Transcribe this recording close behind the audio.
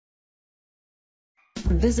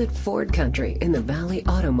Visit Ford Country in the Valley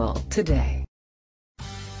Auto Mall today.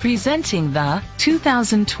 Presenting the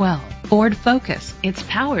 2012 Ford Focus. It's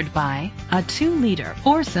powered by a 2-liter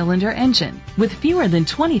 4-cylinder engine with fewer than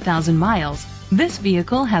 20,000 miles. This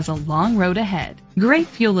vehicle has a long road ahead. Great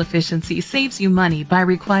fuel efficiency saves you money by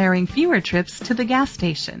requiring fewer trips to the gas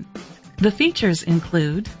station. The features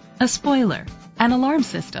include a spoiler, an alarm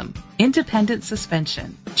system, independent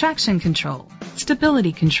suspension, traction control,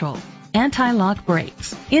 stability control, anti-lock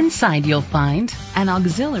brakes. Inside you'll find an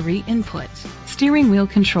auxiliary input, steering wheel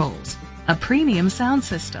controls, a premium sound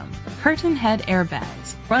system, curtain head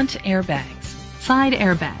airbags, front airbags, side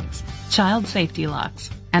airbags, child safety locks,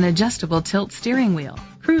 an adjustable tilt steering wheel,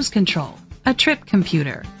 cruise control, a trip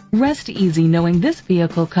computer. Rest easy knowing this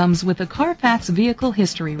vehicle comes with a Carfax Vehicle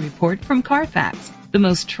History Report from Carfax, the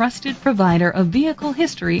most trusted provider of vehicle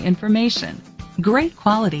history information. Great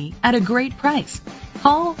quality at a great price.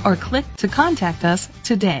 Call or click to contact us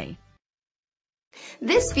today.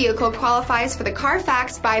 This vehicle qualifies for the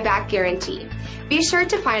Carfax buyback guarantee. Be sure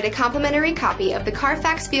to find a complimentary copy of the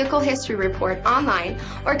Carfax Vehicle History Report online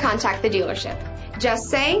or contact the dealership. Just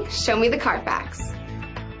say, "Show me the Carfax."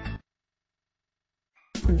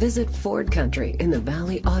 Visit Ford Country in the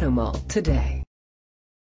Valley Auto Mall today.